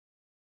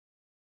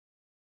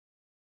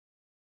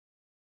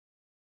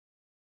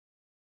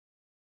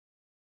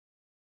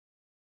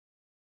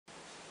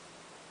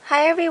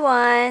Hi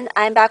everyone,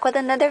 I'm back with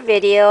another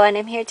video and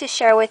I'm here to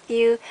share with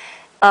you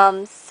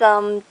some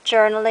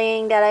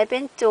journaling that I've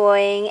been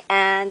doing.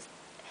 And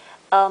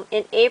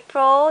in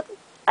April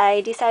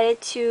I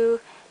decided to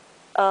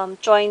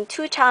join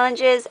two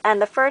challenges,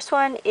 and the first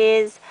one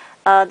is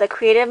the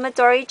Creative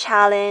Midori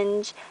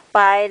Challenge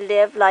by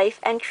Live Life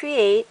and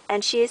Create,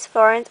 and she is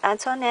Florence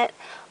Antoinette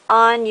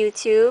on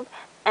YouTube,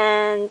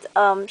 and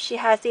she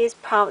has these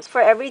prompts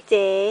for every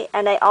day.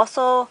 And I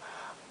also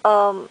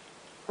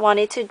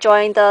wanted to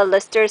join the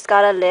Lister's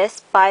Got a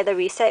List by the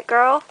Reset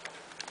Girl.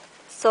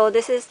 So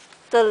this is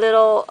the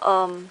little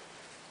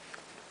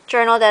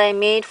journal that I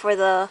made for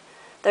the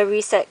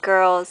Reset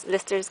Girl's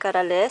Lister's Got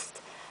a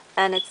List,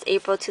 and it's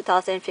April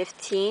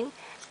 2015.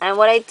 And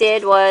what I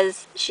did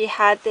was, she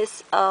had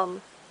this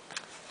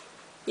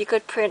you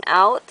could print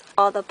out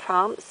all the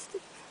prompts,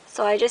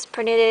 so I just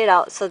printed it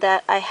out so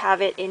that I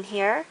have it in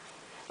here.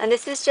 And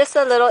this is just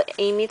a little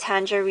Amy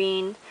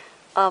Tangerine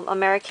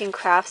American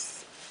Crafts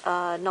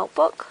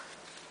notebook,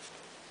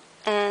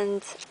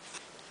 and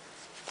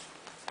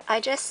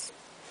I just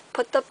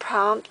put the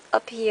prompt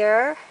up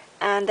here,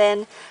 and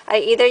then I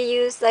either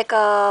use like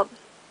a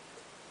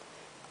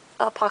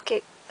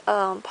pocket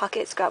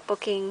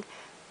scrapbooking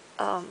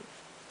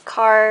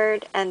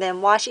card, and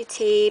then washi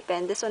tape,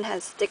 and this one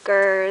has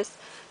stickers.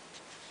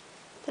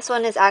 This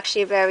one is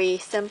actually very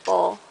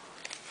simple,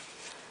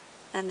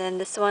 and then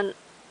this one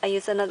I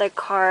use another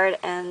card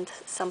and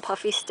some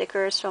puffy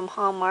stickers from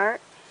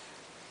Hallmark,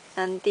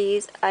 and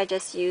these I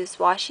just use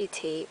washi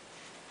tape.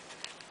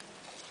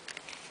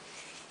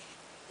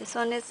 This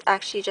one is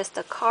actually just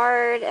a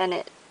card, and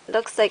it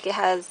looks like it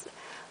has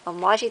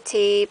washi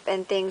tape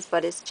and things,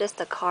 but it's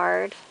just a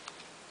card.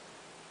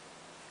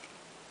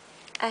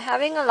 I'm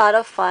having a lot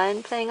of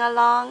fun playing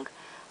along.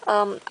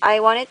 I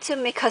wanted to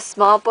make a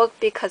small book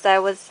because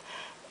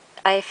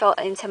I felt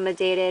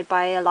intimidated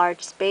by a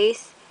large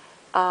space,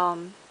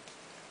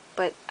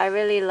 but I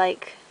really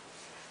like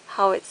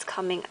how it's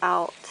coming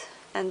out.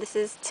 And this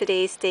is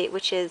today's date,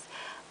 which is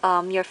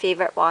your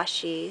favorite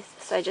washi.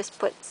 So I just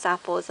put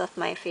samples of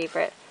my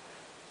favorite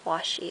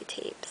washi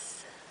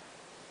tapes,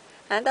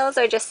 and those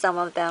are just some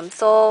of them.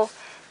 So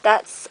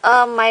that's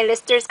my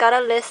Lister's Got a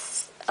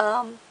List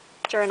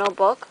journal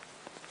book.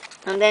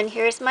 And then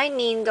here's my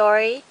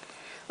Midori,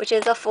 which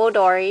is a full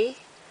dory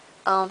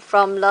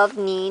from Love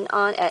Neen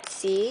on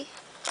Etsy.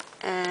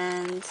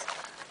 And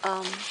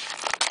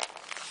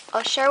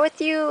I'll share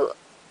with you,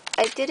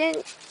 I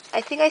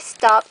think I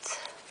stopped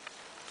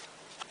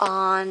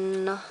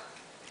on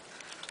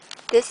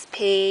this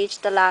page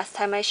the last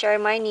time I shared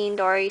my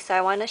Midori, so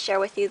I want to share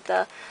with you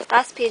the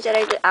last page that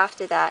I did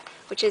after that,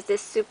 which is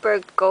this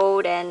super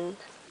gold, and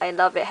I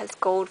love it. It has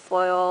gold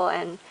foil,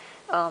 and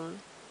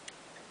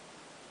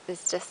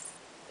it's just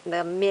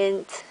the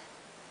mint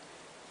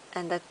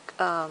and the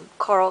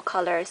coral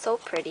color is so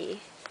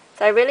pretty.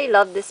 So I really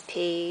love this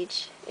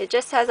page. It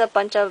just has a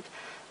bunch of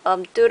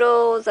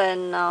doodles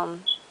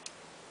and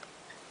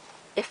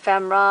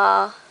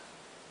ephemera,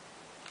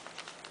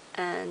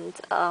 and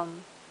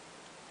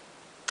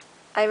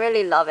I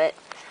really love it.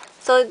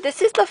 So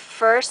this is the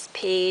first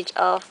page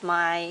of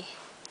my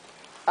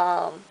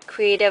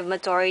Creative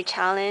Midori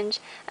Challenge,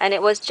 and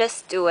it was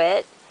just do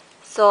it.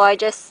 So I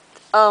just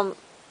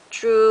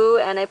drew,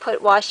 and I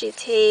put washi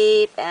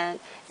tape and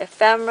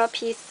ephemera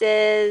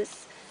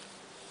pieces,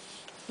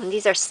 and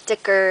these are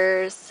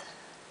stickers.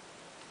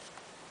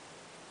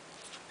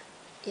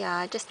 Yeah,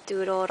 I just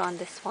doodled on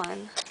this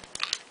one.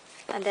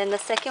 And then the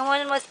second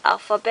one was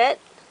alphabet.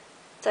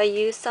 So I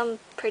used some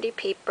pretty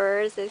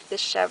papers. There's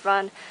this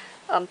chevron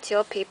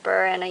teal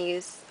paper, and I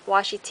used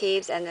washi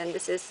tapes. And then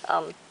this is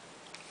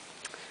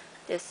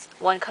this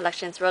one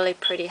collection. It's really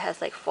pretty,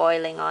 has like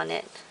foiling on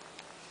it.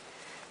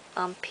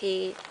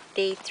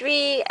 Day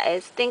 3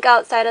 is think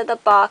outside of the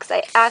box.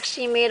 I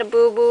actually made a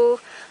boo-boo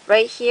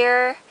right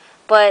here,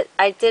 but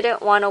I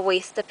didn't want to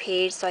waste the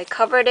page, so I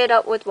covered it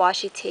up with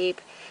washi tape,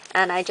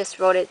 and I just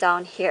wrote it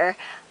down here.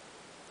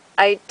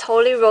 I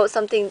totally wrote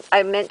something,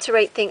 I meant to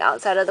write think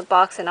outside of the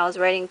box, and I was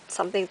writing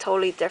something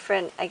totally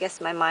different. I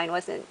guess my mind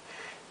wasn't,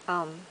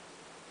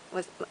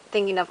 was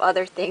thinking of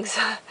other things.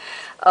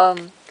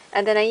 And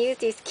then I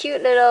used these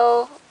cute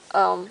little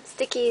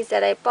stickies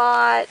that I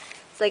bought.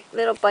 It's like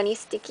little bunny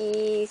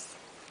stickies.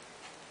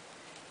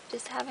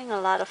 Just having a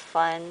lot of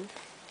fun.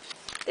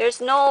 There's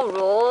no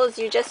rules,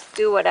 you just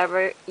do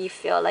whatever you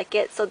feel like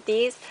it. So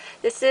this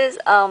is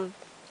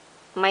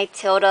my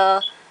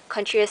Tilda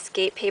Country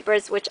Escape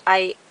papers, which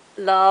I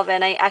love,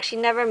 and I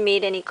actually never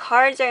made any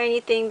cards or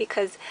anything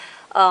because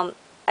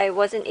I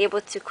wasn't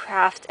able to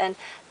craft. And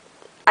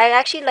I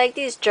actually like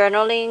these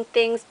journaling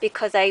things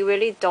because I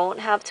really don't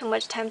have too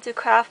much time to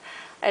craft.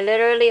 I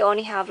literally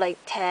only have like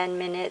 10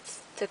 minutes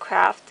to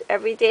craft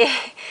every day.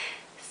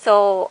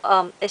 So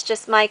it's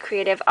just my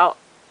creative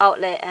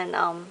outlet, and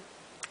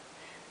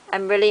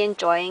I'm really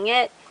enjoying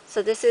it.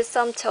 So this is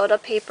some Tilda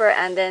paper,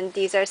 and then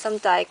these are some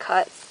die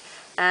cuts,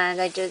 and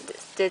I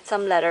just did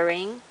some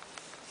lettering.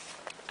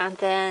 And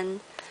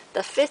then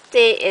the 5th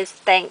day is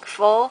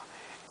thankful,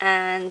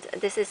 And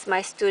this is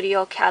my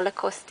Studio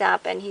Calico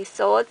stamp, and he's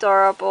so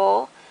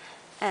adorable.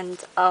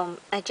 And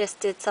I just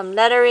did some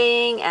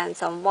lettering and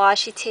some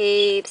washi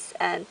tapes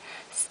and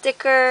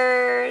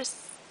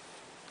stickers.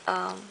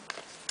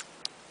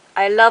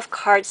 I love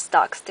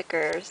cardstock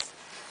stickers.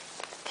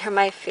 They're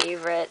my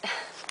favorite.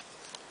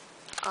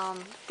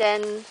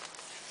 Then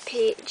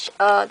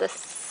the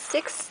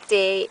sixth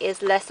day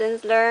is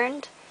lessons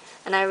learned,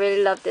 and I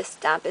really love this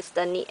stamp. It's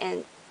the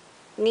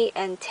neat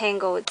and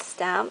tangled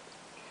stamp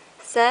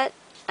set.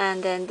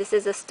 And then this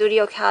is a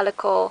Studio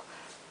Calico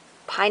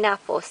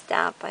pineapple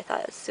stamp. I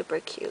thought it was super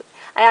cute.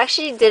 I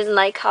actually didn't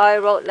like how I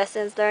wrote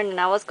lessons learned, and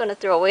I was going to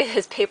throw away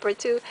this paper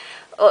too.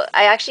 Oh,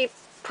 I actually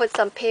put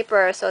some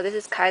paper, so this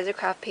is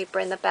Kaisercraft paper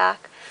in the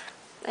back.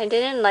 I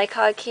didn't like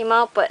how it came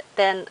out, but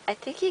then I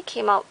think it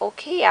came out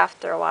okay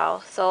after a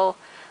while. So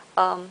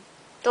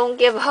don't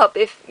give up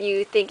if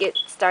you think it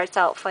starts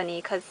out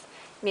funny, because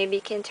maybe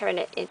you can turn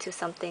it into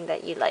something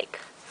that you like.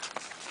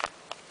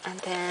 And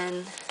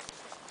then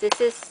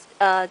this is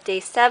day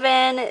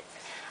 7.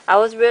 I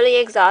was really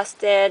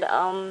exhausted.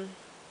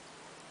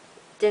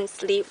 Didn't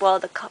sleep well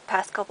the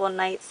past couple of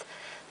nights.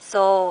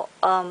 So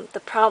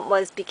the prompt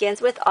was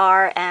begins with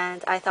R,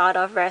 and I thought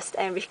of rest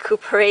and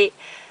recuperate.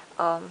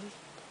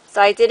 So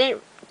I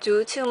didn't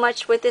do too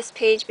much with this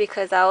page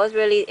because I was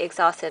really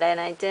exhausted and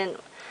I didn't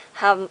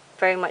have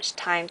very much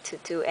time to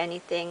do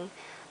anything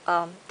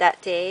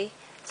that day.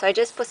 So I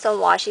just put some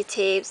washi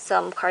tapes,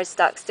 some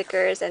cardstock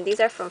stickers, and these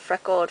are from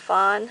Freckled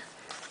Fawn.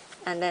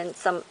 And then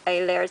I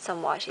layered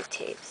some washi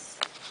tapes.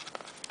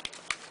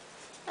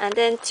 And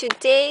then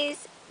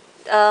today's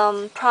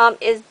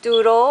prompt is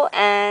doodle,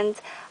 and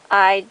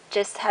I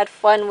just had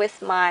fun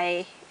with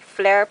my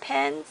flare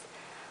pens.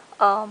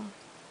 I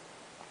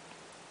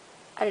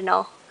don't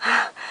know.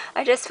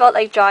 I just felt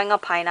like drawing a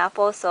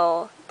pineapple,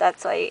 so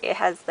that's why it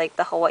has like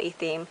the Hawaii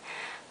theme.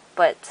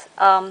 But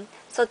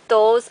so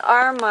those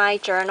are my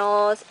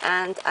journals,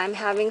 and I'm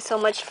having so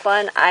much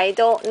fun. I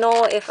don't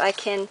know if I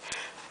can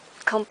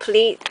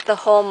complete the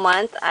whole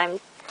month. I'm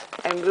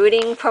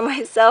rooting for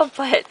myself,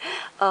 but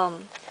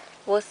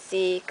we'll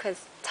see,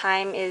 because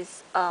time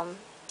is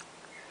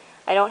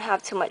I don't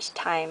have too much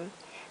time,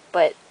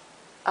 but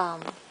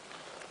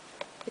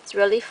it's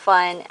really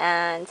fun.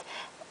 And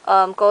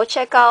go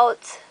check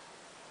out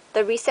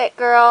the Reset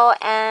Girl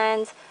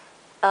and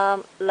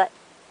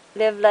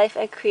Live Life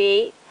and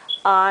Create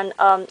on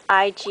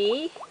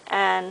IG,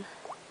 and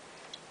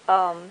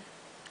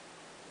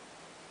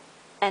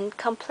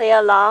come play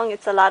along.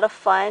 It's a lot of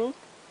fun.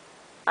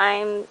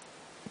 I'm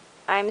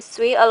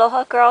Sweet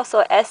Aloha Girl,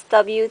 so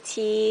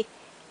SWT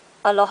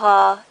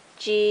Aloha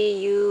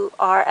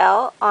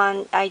GURL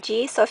on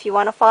IG. So if you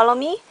want to follow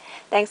me,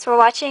 thanks for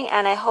watching,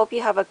 and I hope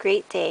you have a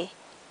great day.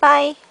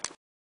 Bye!